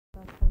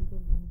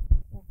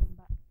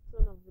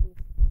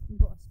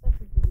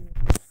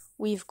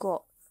we've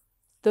got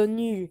the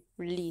new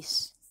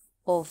release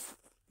of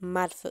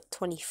Madfut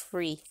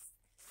 23.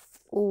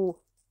 All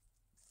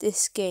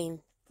this game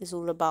is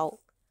all about.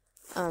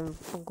 I'm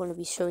going to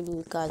be showing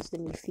you guys the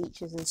new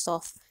features and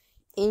stuff,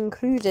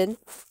 including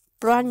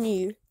brand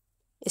new.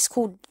 It's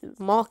called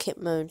market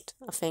mode,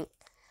 I think.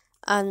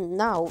 And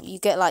now you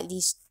get like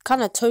these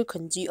kind of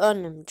tokens. You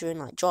earn them during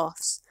like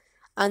drafts,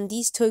 and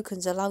these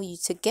tokens allow you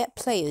to get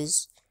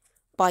players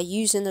by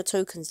using the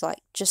tokens,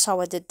 like just how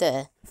I did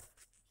there.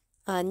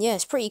 And yeah,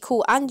 it's pretty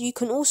cool. And you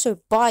can also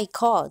buy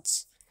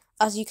cards.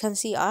 As you can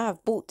see, I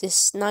have bought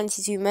this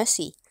 92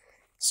 Messi.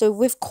 So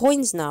with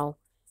coins now,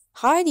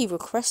 highly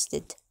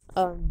requested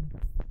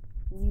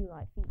new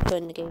like feature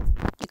in the game.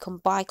 You can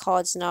buy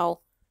cards now,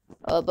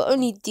 but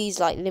only these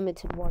like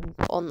limited ones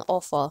on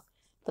offer.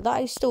 But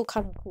that is still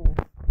kind of cool.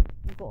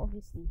 You've got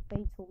obviously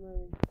fatal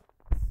mode.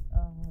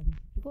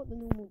 You've got the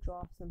normal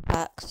drafts and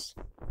packs,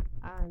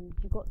 and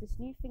you've got this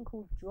new thing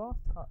called draft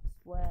cups,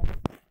 where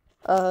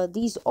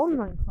these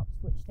online cups,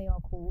 which they are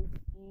called,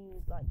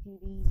 you like do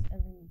these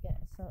and then you get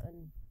a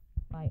certain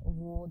like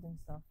award and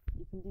stuff.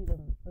 You can do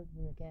them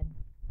over again,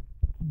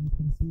 and you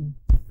can see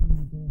how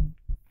you're doing.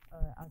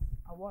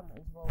 I won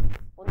as well.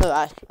 Well, no,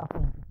 actually, I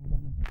think you can do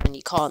them and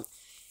you can't.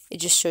 It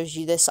just shows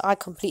you this. I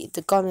completed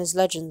the Gunners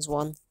Legends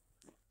one,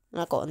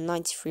 and I got a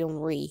 93 on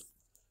Re.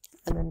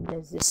 And then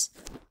there's this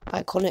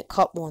iconic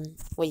cup one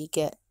where you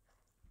get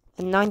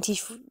a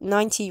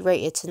 90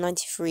 rated to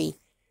 93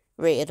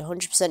 rated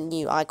 100%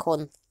 new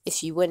icon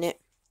if you win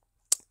it.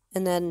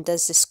 And then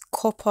there's this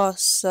Copper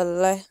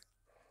Sele.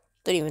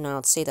 Don't even know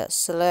how to say that.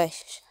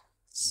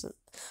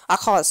 I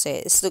can't say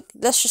it. It's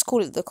let's just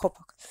call it the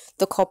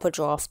copper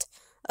draft.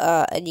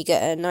 And you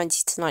get a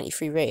 90 to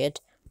 93 rated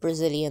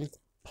Brazilian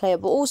player.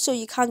 But also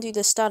you can do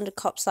the standard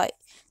cups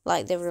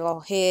like there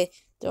are here.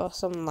 There are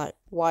some like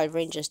wide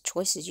range of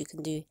choices you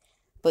can do,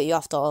 but you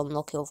have to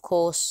unlock it, of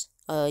course.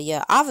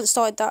 Yeah, I haven't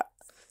started that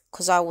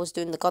because I was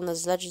doing the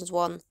Gunners Legends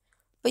one.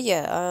 But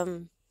yeah,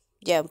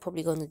 yeah, I'm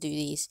probably going to do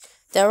these.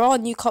 There are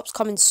new cups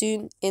coming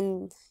soon,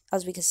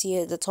 as we can see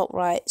at the top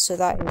right, so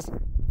that is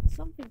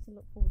something to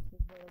look forward to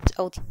as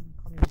well. LTM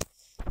coming.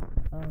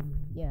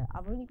 Yeah,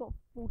 I've only got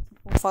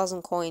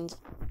 44,000 coins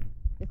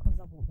because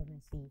I bought the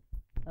Messi.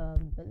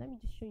 But let me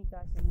just show you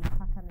guys the new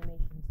pack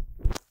animations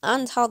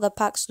and how the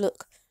packs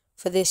look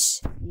for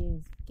this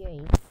year's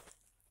game.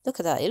 Look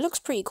at that, it looks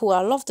pretty cool.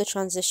 I love the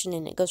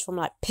transitioning. It goes from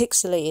like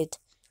pixelated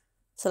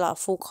to like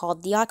full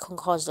card. The icon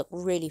cards look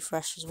really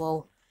fresh as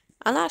well.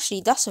 And actually,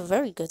 that's a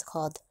very good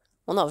card.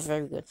 Well, not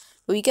very good,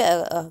 but we get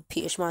a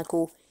Peter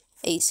Schmeichel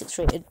 86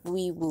 rated.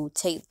 We will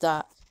take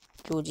that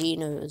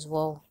Jorginho as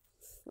well.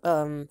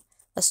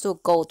 Let's do a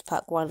gold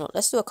pack. Why not?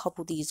 Let's do a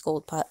couple of these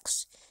gold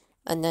packs,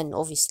 and then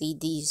obviously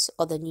these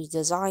are the new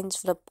designs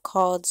for the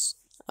cards.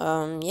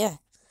 Yeah.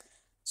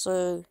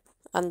 So,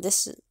 and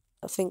this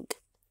I think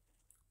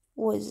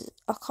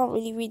I can't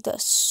really read that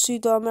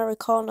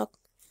Sudamericana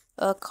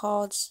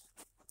cards.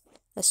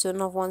 Let's do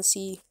another one.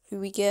 See who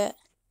we get.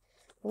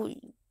 Ooh,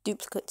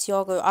 duplicate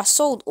Thiago. I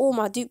sold all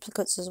my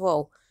duplicates as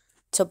well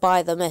to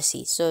buy the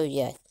Messi. So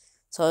yeah.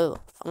 So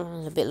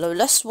I'm a bit low.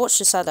 Let's watch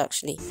this ad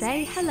actually.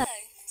 Say hello.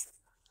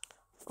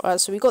 Alright,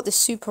 so we got this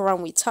super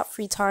round. We tap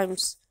 3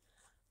 times.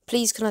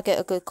 Please, can I get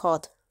a good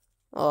card?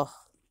 Oh,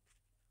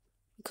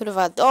 we could have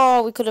had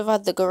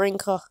the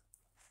Gorinka.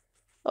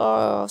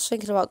 Oh, I was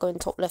thinking about going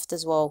top left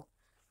as well.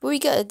 But we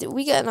get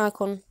an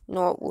icon. You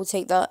know what? We'll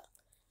take that.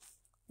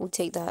 We'll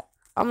take that.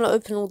 I'm gonna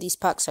open all these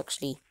packs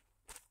actually.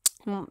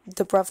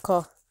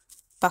 Dubravka,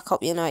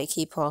 backup United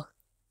keeper.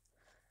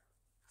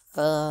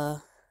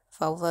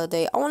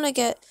 Valverde. I wanna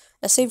get,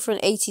 let's say, for an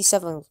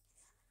 87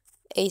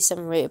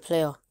 rated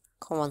player.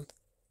 Come on.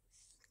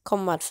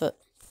 Come on, Madfut.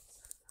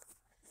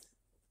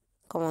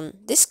 Come on.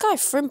 This guy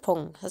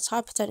Frimpong has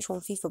high potential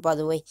on FIFA, by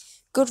the way.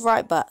 Good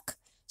right back.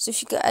 So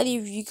if you got any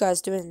of you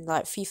guys doing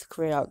like FIFA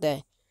career out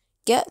there,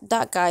 get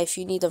that guy if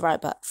you need a right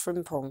back.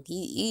 Frimpong.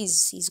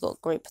 He's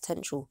got great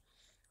potential.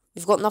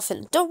 We've got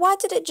nothing. Why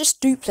did it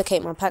just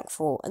duplicate my pack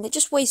for? And it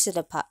just wasted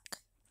a pack.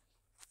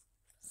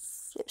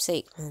 Flip's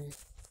sake, man.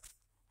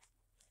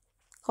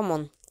 Come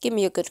on. Give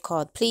me a good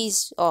card,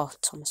 please. Oh,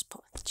 Thomas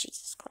Partey.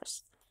 Jesus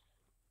Christ.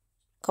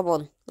 Come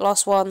on.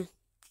 Last one.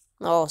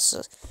 Oh,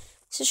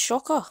 it's a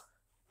shocker.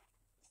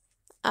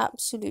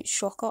 Absolute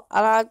shocker.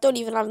 And I don't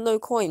even have no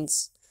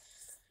coins.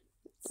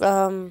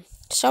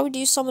 Shall we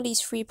do some of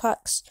these free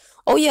packs?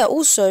 Oh yeah,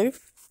 also,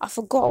 I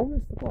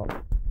almost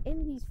forgot.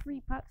 In these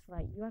free packs,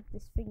 right, you have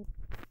this thing,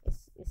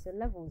 it's a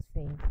levels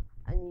thing,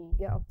 and you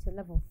get up to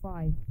level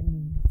 5, and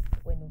you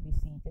win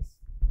obviously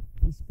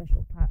these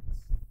special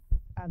packs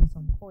and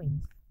some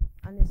coins.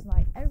 And it's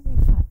like every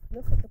pack,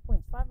 look at the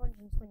points,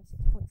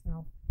 526 points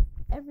now.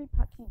 Every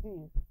pack you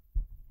do,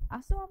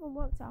 I still haven't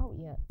worked it out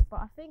yet,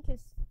 but I think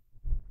it's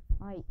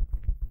like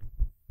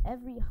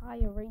every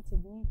higher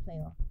rated new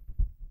player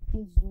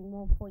gives you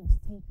more points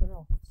taken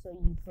off, so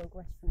you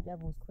progress through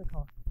levels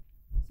quicker.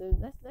 So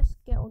let's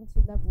get on to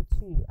level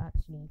 2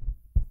 actually.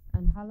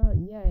 And hello,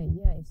 yeah,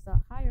 it's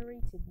that higher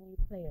rated new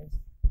players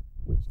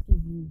which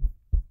give you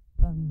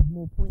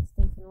more points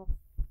taken off.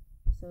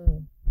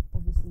 So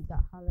obviously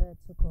that Haller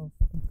took off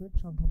a good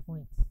chunk of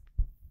points.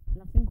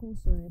 And I think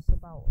also it's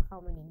about how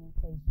many new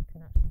players you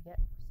can actually get.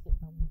 Skip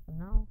that one for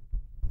now.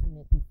 And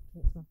it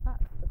duplicates my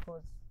pack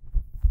because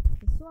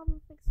we still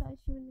haven't fixed that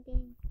issue in the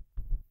game.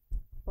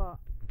 But,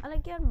 and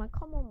again, man,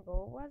 come on,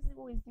 bro. Why does it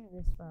always do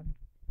this, fam?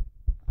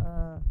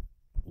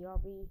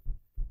 DRB.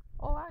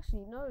 Oh,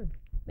 actually, no.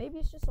 Maybe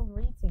it's just on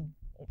rating.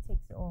 It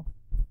takes it off.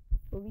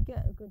 But we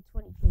get a good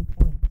 20k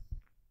points.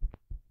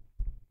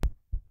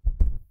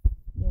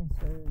 Yeah,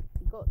 so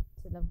we got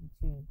to level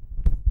 2.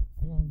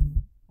 And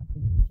then I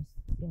think we just,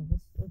 yeah,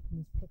 let's open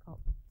this pickup.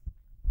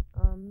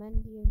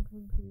 Mendy and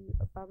Kunku,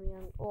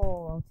 Aubameyang.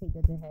 Oh, I'll take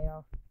the De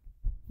Gea.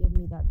 Give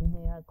me that De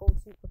Gea. Gold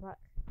super pack.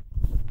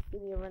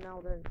 Give me a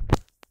Ronaldo.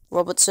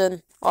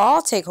 Robertson. Oh,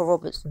 I'll take a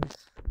Robertson.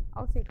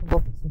 Actually.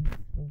 Got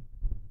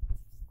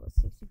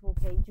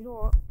 64k. Do you know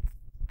what?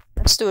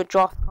 Let's do a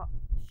draft cup.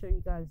 Show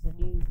you guys the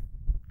new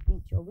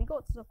feature. We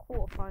got to the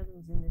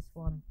quarterfinals in this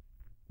one.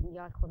 In the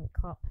Iconic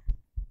Cup.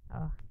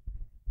 A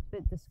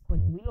bit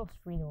disappointing. We lost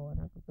 3-0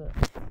 and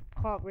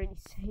I can't really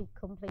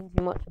complain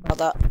too much about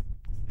that.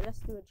 But let's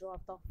do a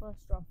draft. Our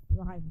first draft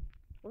live.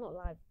 Well,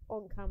 not live.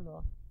 On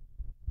camera.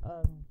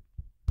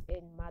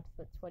 In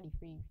Madfut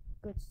 23.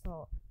 Good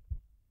start.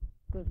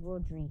 Good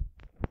Rodri.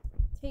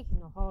 Taking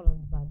the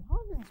Haaland, man.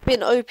 Haaland's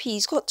been OP.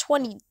 He's got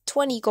 20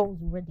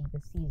 goals already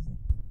this season.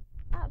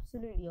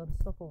 Absolutely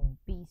unstoppable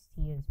beast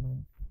he is,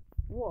 man.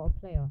 What a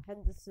player.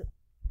 Henderson.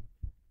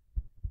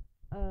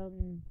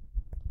 I'm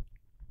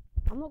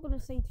not going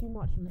to say too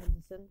much on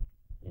Henderson.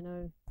 You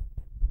know.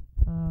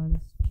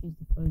 Let's choose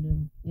the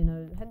Foden. You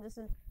know,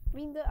 Henderson. I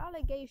mean, the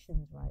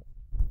allegations, right?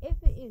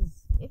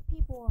 If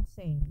people are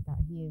saying that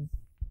he is...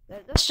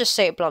 Let's just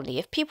say it bluntly.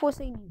 If people are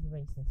saying he's a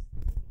racist,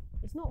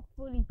 it's not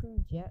fully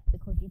proved yet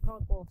because you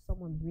can't go off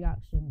someone's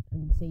reaction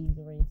and say he's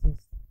a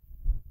racist.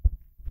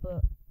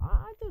 But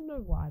I don't know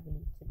what I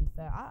believe, to be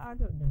fair. I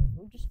don't know.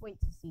 We'll just wait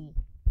to see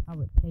how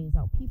it plays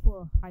out. People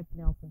are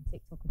hyping out on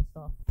TikTok and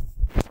stuff.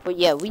 But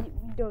yeah, we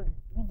don't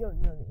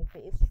know if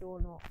it is true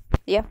or not.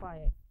 The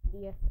FA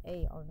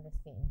are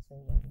investigating, so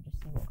yeah, we'll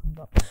just see what comes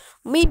up.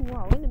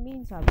 Meanwhile, in the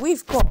meantime,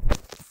 we've got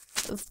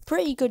a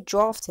pretty good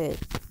draft here.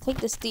 Take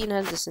this Dean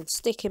Henderson,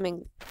 stick him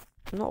in,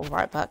 not a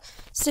right back,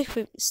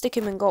 stick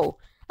him in goal.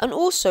 And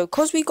also,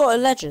 because we got a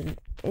legend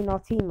in our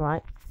team,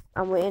 right,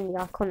 and we're in the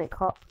Iconic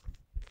Cup,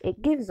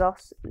 it gives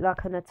us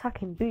like an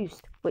attacking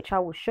boost, which I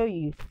will show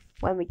you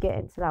when we get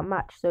into that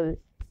match. So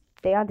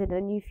they added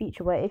a new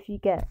feature where if you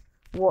get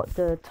what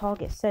the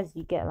target says,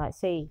 you get, like,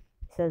 say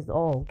it says,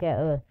 oh, get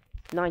a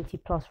 90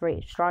 plus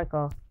rated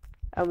striker,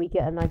 and we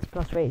get a 90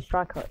 plus rated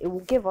striker, it will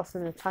give us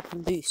an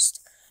attacking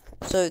boost.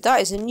 So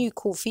that is a new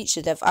cool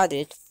feature they've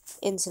added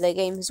into their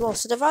game as well.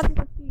 So they've added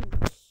a few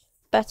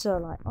better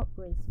like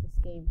upgrades to this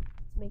game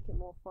to make it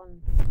more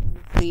fun.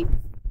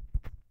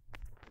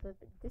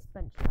 This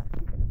bench has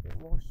actually been a bit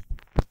washed.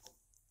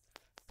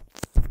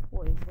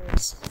 What is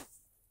this?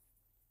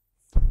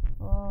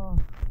 Oh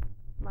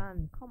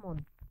man, come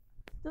on.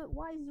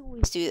 Why is it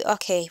always do?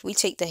 Okay, we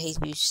take the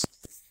Jesus.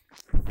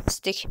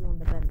 Stick him on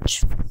the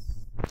bench.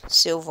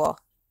 Silver.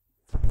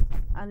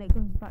 And it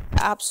goes back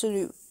to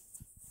absolute.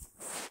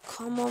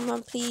 Come on,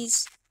 man,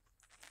 please.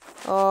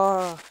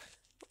 Oh,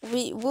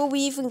 will we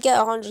even get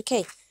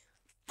 100k?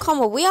 Come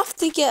on, we have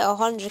to get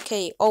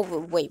 100k. Oh,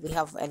 wait, we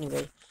have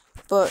anyway.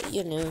 But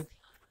you know,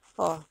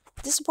 oh,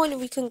 disappointed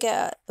we couldn't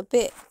get a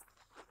bit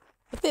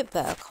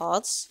better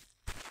cards.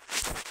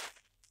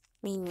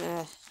 I mean,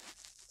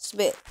 it's a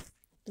bit.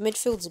 The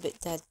midfield's a bit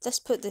dead. Let's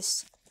put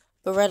this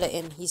Barella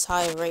in. He's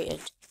higher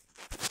rated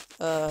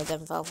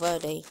than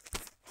Valverde.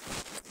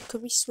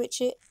 Could we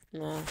switch it?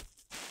 No.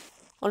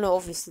 Oh no,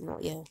 obviously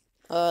not. Yeah.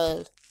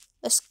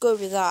 Let's go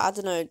with that. I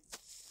don't know.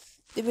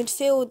 The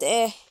midfield,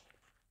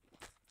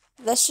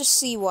 let's just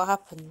see what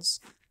happens.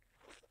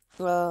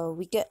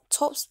 We get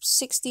top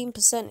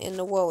 16% in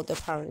the world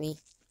apparently.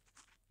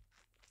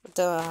 I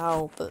don't know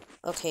how, but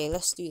okay,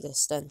 let's do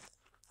this then.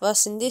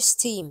 Versus in this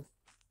team,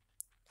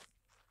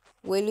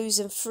 we're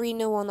losing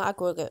 3-0 on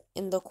aggregate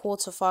in the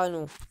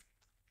quarterfinal.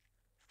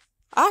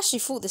 I actually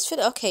thought this fit.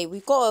 Okay,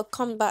 we've got to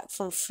come back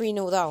from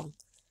 3-0 down.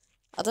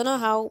 I don't know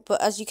how,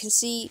 but as you can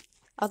see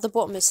at the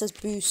bottom it says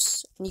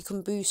boost, and you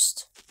can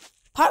boost.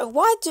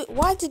 Why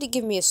did it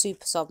give me a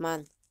super sub,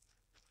 man?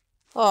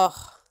 Oh,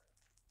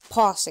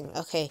 passing.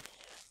 Okay,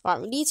 right.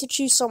 We need to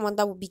choose someone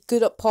that would be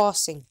good at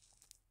passing.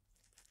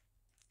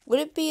 Would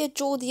it be a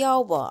Jordi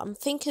Alba? I'm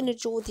thinking a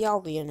Jordi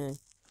Alba, you know.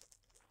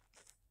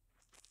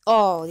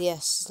 Oh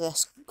yes,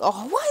 let's.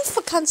 Oh, why is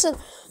for cancel?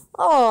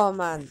 Oh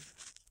man.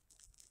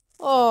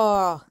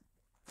 Oh,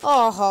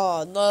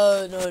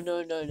 no.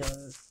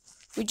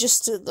 We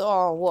just did.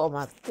 Oh, what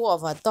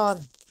have I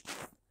done?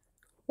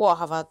 What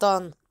have I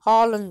done?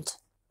 Haaland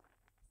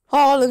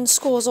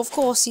scores. Of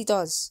course he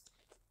does.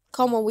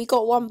 Come on, we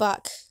got one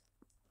back.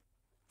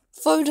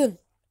 Foden,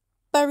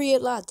 bury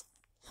it, lad.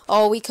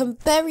 Oh, we can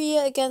bury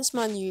it against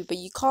Man U, but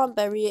you can't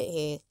bury it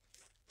here.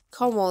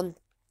 Come on.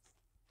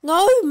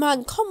 No,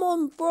 man. Come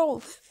on,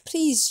 bro.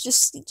 Please,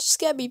 just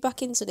get me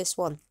back into this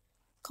one.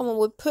 Come on,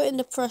 we're putting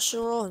the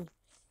pressure on.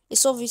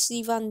 It's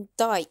obviously Van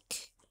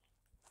Dijk.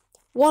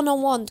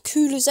 1-on-1,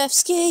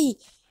 Kulusevski.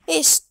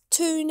 It's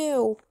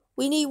 2-0.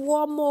 We need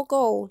one more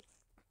goal.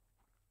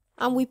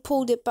 And we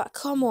pulled it back.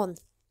 Come on.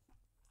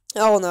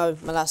 Oh no,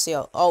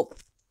 Malacia. Oh.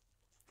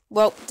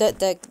 Well, there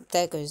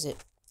goes it.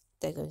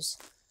 There goes.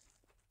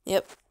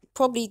 Yep.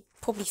 Probably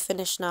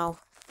finished now.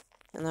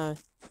 I know.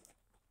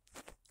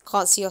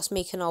 Can't see us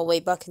making our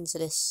way back into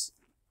this.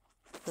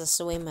 That's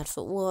the way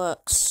Madfut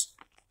works.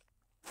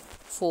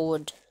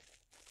 Forward.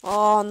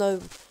 Oh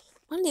no.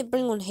 Why did it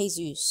bring on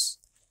Jesus?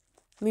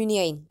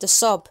 Munier, the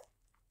sub.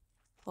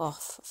 Oh,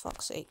 for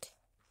fuck's sake.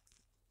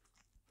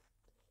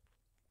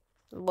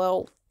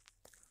 Well,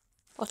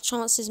 our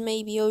chances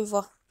may be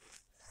over.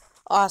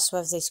 Oh, I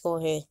swear if they score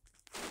here.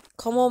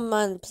 Come on,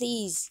 man,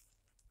 please.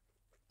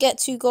 Get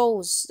 2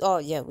 goals. Oh,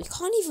 yeah, we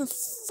can't even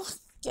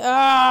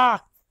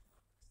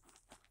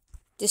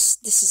This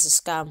is a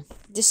scam.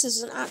 This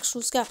is an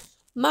actual scam.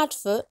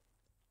 Madfut.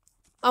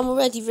 I'm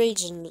already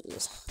raging,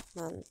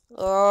 man.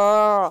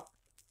 Oh,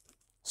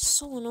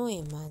 so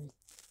annoying, man.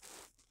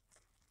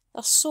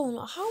 That's so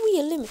annoying. How are we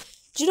eliminated?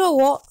 Do you know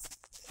what?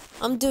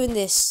 I'm doing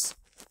this.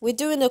 We're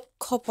doing a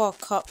Copper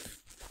Cup.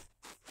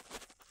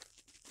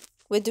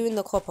 We're doing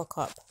the Copper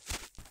Cup.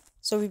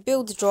 So we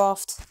build the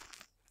draft.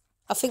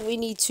 I think we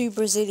need 2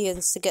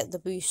 Brazilians to get the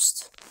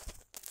boost.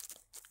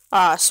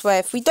 I swear,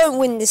 if we don't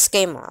win this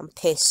game, I'm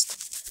pissed.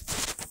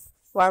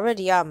 Well, I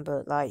already am,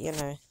 but, like, you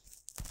know.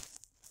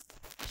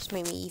 Just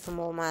make me even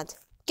more mad.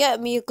 Get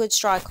me a good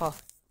striker.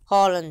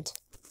 Haaland.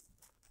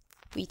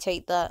 We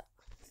take that.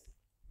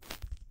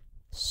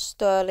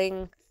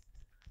 Sterling.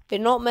 We're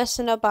not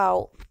messing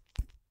about.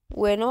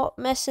 We're not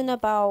messing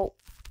about.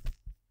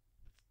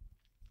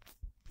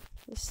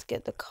 Let's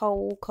get the Kyle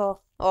Walker.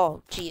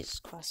 Oh, Jesus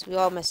Christ. We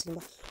are messing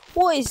about.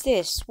 What is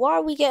this? Why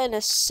are we getting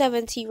a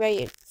 70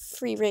 rated,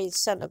 3 rated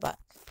centre back?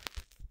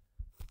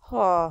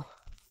 Oh.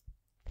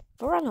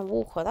 Varane and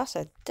Walker. That's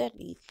a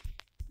deadly.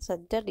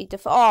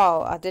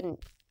 Oh, I didn't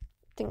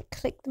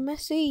click the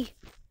Messi.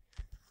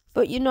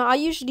 But, you know, I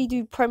usually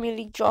do Premier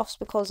League drafts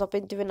because I've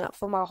been doing that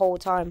for my whole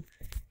time.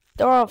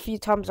 There are a few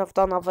times I've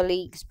done other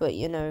leagues, but,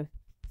 you know,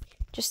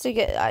 just to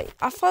get...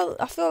 I feel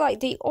like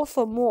they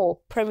offer more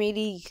Premier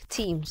League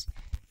teams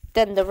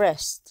than the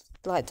rest.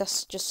 Like,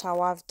 that's just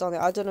how I've done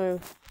it. I don't know.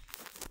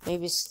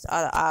 Maybe it's...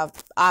 I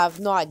have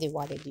no idea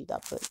why they do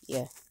that, but,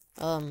 yeah.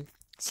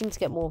 Seem to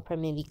get more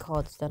Premier League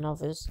cards than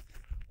others.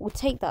 We'll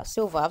take that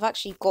silver. I've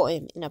actually got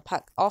him in a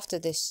pack. After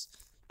this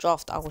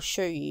draft, I will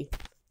show you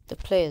the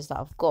players that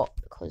I've got,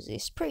 because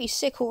it's pretty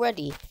sick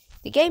already.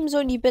 The game's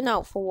only been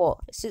out for what?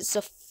 Since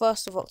the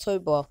 1st of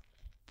October,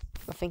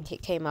 I think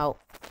it came out.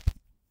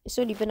 It's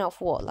only been out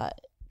for what, like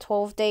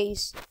 12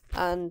 days,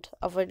 and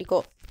I've already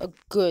got a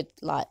good,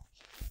 like,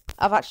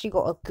 I've actually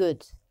got a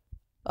good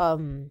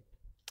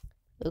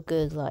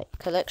like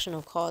collection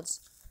of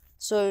cards.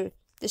 So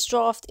this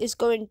draft is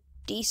going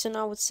decent,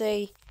 I would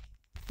say.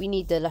 We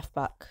need the left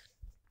back.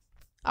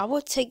 I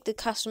would take the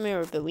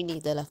Casemiro, but we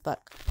need the left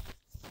back.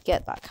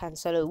 Get that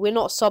Cancelo. We're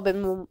not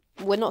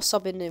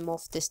subbing him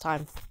off this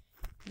time.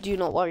 Do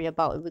not worry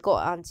about it. We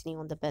got Anthony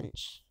on the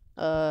bench.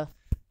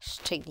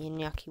 Just take the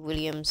Iñaki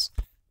Williams.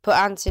 Put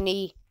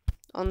Anthony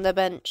on the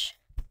bench.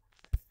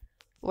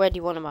 Already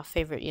one of my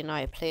favourite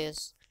United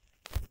players.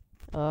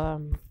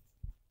 Right.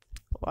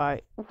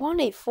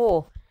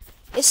 184.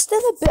 It's still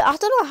a bit... I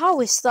don't know how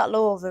it's that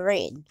low of a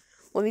rating.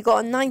 When we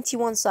got a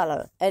 91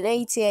 Salah, an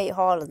 88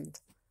 Haaland,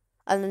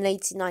 and an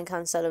 89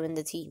 Cancelo in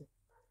the team.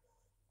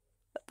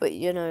 But,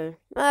 you know,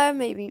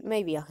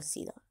 maybe I can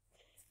see that.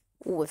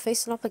 Oh, we're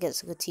facing up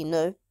against a good team,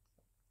 though.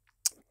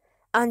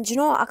 And, you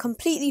know what? I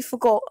completely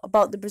forgot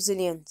about the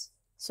Brazilians.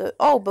 So,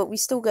 oh, but we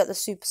still get the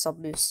super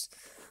sub boost.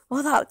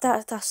 Well,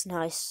 that's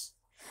nice.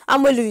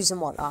 And we're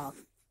losing 1. How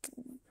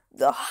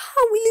are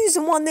we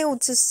losing 1-0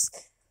 to...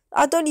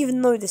 I don't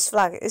even know this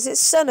flag. Is it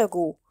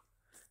Senegal?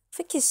 I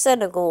think it's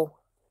Senegal.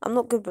 I'm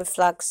not good with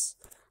flags.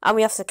 And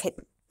we have to kick...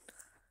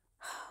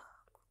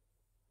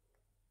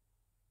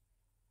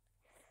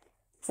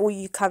 For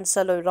you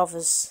Cancelo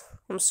lovers,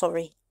 I'm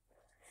sorry.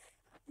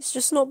 It's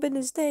just not been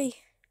his day.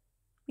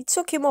 We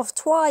took him off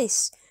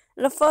twice.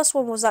 And the first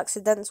one was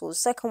accidental. The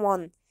second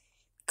one,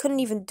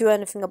 couldn't even do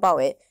anything about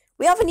it.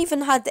 We haven't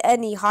even had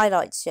any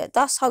highlights yet.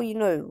 That's how you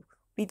know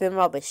we've been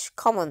rubbish.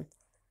 Come on.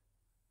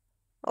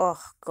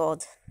 Oh,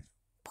 God.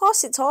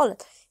 Pass it to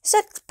Haaland. It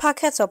said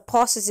Paqueta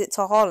passes it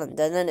to Haaland.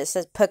 And then it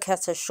says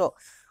Paqueta shot.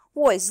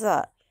 What is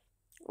that?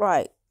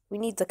 Right. We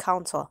need the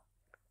counter.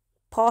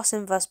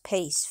 Passing versus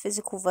pace.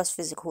 Physical versus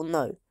physical.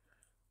 No.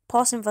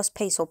 Passing versus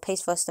pace or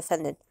pace versus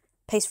defending.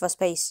 Pace versus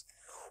pace.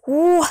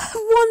 Ooh,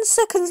 1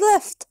 second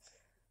left.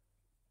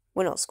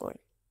 We're not scoring.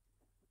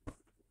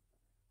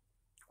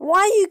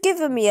 Why are you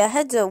giving me a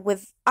header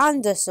with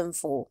Anderson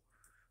for?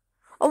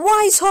 And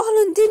why is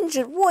Haaland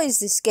injured? What is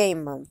this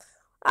game, man?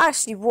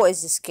 Actually, what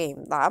is this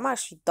game? Like, I'm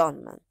actually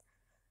done, man.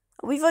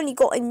 We've only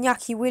got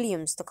Iñaki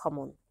Williams to come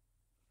on.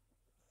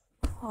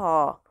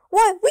 Ah,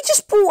 why? We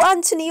just brought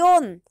Anthony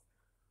on.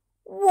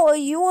 What are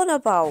you on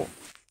about?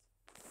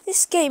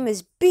 This game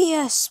is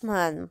BS,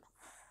 man.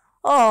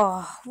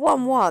 Oh,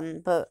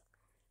 1-1, but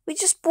we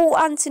just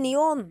brought Anthony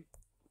on.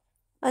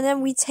 And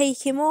then we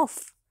take him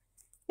off.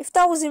 If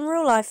that was in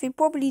real life, he'd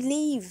probably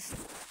leave.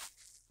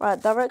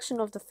 Right, direction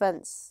of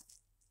defense.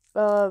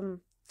 I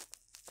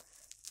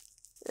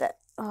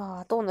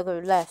don't want to go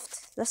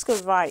left. Let's go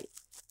right.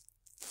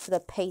 For the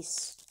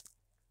pace.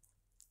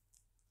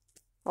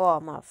 Oh, I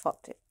might have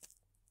fucked it.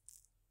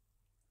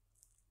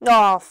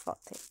 Oh,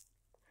 fucked it.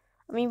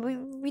 I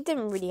mean, we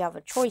didn't really have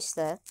a choice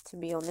there, to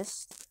be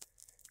honest.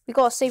 We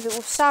gotta save it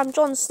with Sam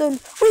Johnston.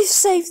 We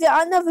saved it.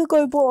 I never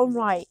go bottom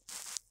right.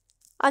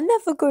 How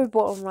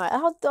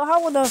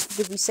on earth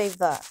did we save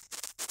that?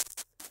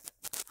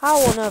 How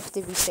on earth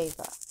did we save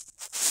that?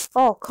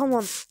 Oh, come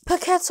on.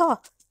 Paqueta!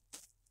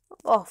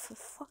 Oh, for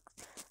fuck.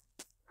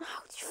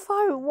 How did you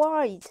fire it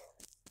wide?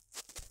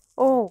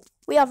 Oh,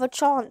 we have a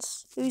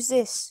chance. Who's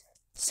this?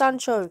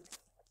 Sancho.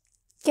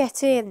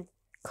 Get in.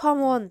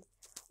 Come on.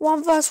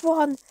 1 versus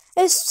 1.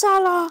 It's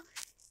Salah.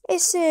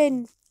 It's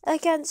in.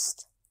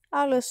 Against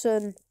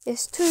Alisson.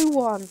 It's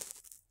 2-1.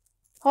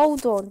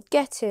 Hold on.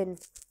 Get in.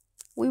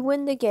 We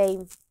win the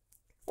game.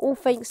 All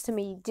thanks to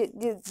me.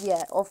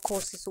 Yeah, of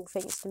course it's all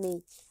thanks to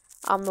me.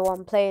 I'm the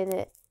one playing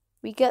it.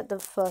 We get the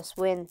first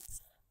win.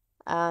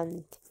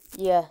 And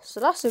yeah, so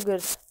that's a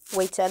good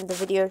way to end the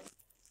video.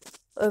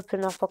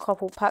 Open up a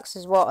couple packs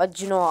as well.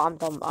 Do you know what? I'm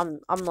done.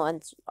 I'm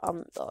not. Do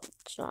you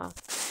know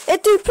what?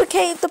 It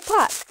duplicated the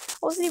pack.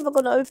 I wasn't even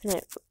gonna open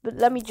it. But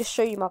let me just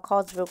show you my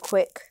cards real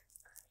quick.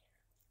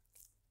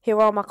 Here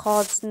are my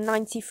cards.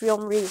 93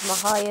 on read is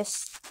my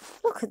highest.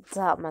 Look at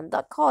that, man.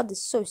 That card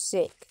is so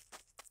sick.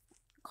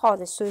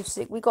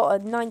 We got a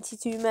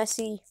 92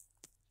 Messi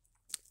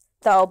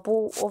that I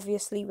bought,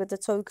 obviously, with the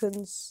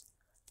tokens.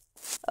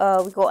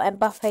 We got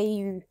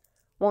Mbappe, who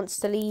wants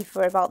to leave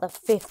for about the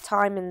 5th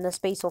time in the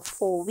space of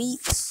 4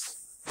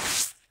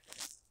 weeks.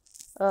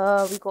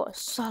 We got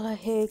Salah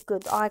here,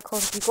 good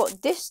icons. We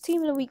got this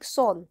Team of the Week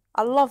Son.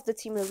 I love the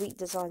Team of the Week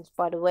designs,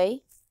 by the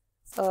way.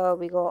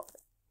 We got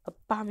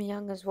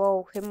Aubameyang as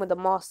well, him with the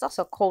mask. That's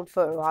a cold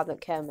photo, I don't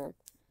care, man.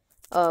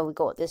 We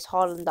got this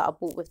Haaland that I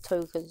bought with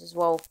tokens as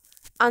well.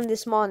 And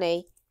this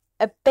Mane.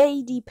 A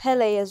Baby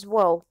Pele as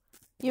well.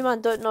 You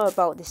man don't know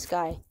about this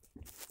guy.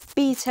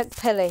 B-Tech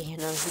Pele, you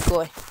know, the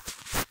boy.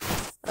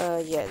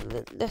 Yeah,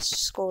 let's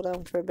just scroll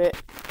down for a bit.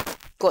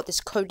 Got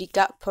this Cody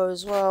Gakpo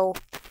as well.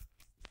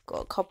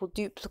 Got a couple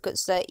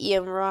duplicates there.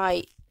 Ian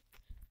Wright.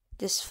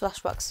 This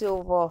Flashback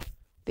Silver.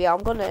 But yeah,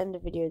 I'm gonna end the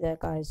video there,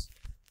 guys.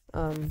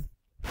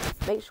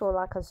 Make sure to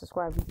like and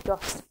subscribe. We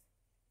just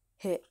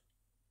hit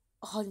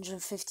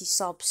 150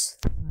 subs.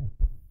 Right.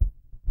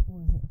 What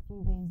was it? A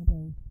few days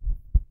ago.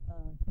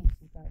 Thank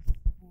you guys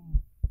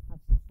have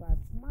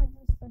subscribed. Might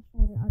be a special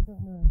on it, I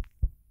don't know.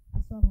 I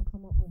still haven't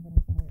come up with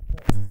anything yet,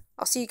 but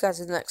I'll see you guys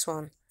in the next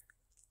one.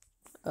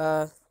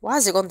 Why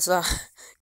has it gone to that?